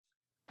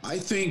I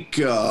think,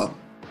 and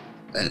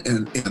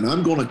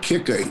I'm going to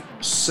kick a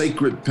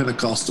sacred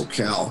Pentecostal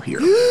cow here.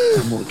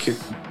 I'm going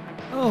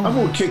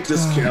to kick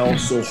this cow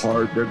so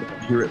hard they're going to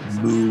hear it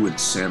moo in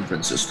San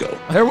Francisco.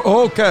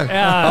 Okay.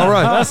 All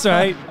right. That's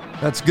right.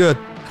 That's good.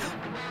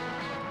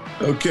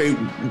 Okay.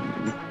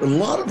 A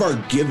lot of our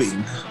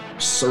giving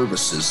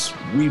services,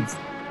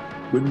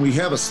 when we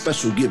have a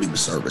special giving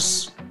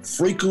service,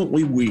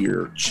 frequently we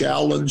are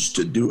challenged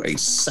to do a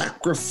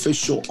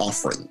sacrificial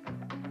offering.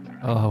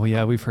 Oh,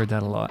 yeah, we've heard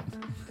that a lot.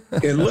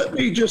 And let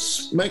me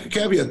just make a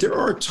caveat. There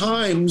are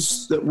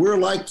times that we're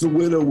like the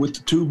widow with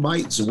the 2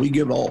 mites and we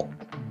give all.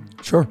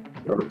 Sure.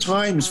 There are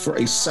times for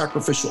a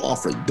sacrificial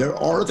offering. There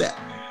are that.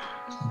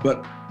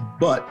 But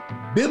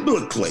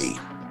biblically,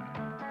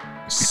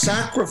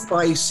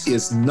 sacrifice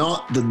is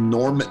not the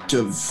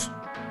normative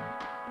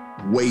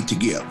way to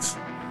give.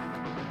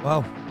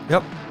 Wow.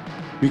 Yep.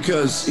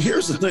 Because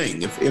here's the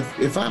thing.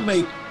 If I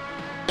make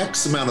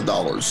X amount of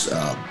dollars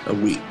a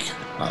week,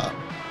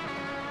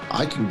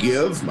 I can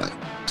give my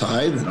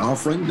tithe and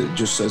offering that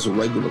just as a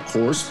regular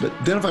course. But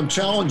then if I'm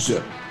challenged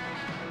to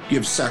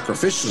give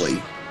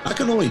sacrificially, I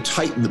can only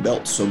tighten the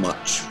belt so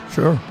much.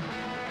 Sure.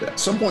 At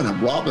some point,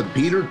 I'm robbing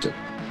Peter to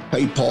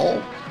pay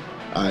Paul.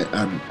 I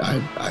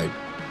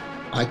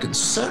can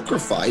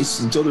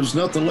sacrifice until there's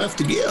nothing left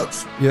to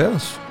give.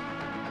 Yes.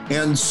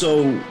 And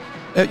so,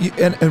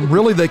 and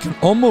really, they can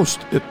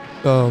almost you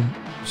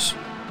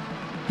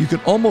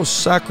can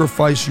almost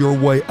sacrifice your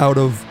way out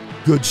of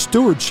good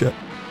stewardship.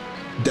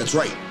 That's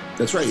right.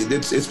 That's right.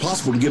 It's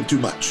possible to give too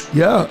much.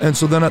 Yeah, and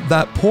so then at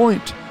that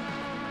point,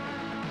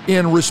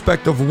 in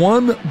respect of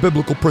one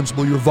biblical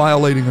principle, you're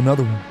violating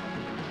another one.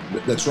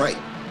 That's right.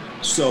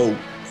 So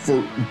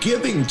for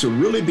giving to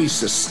really be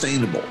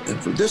sustainable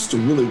and for this to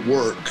really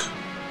work,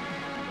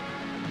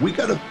 we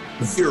got to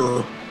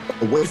veer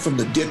away from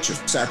the ditch of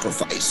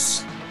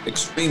sacrifice,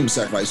 extreme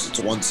sacrifice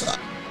to one side.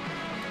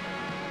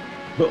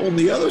 But on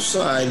the other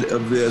side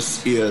of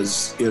this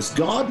is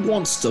God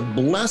wants to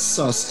bless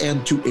us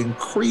and to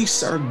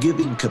increase our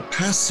giving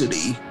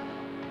capacity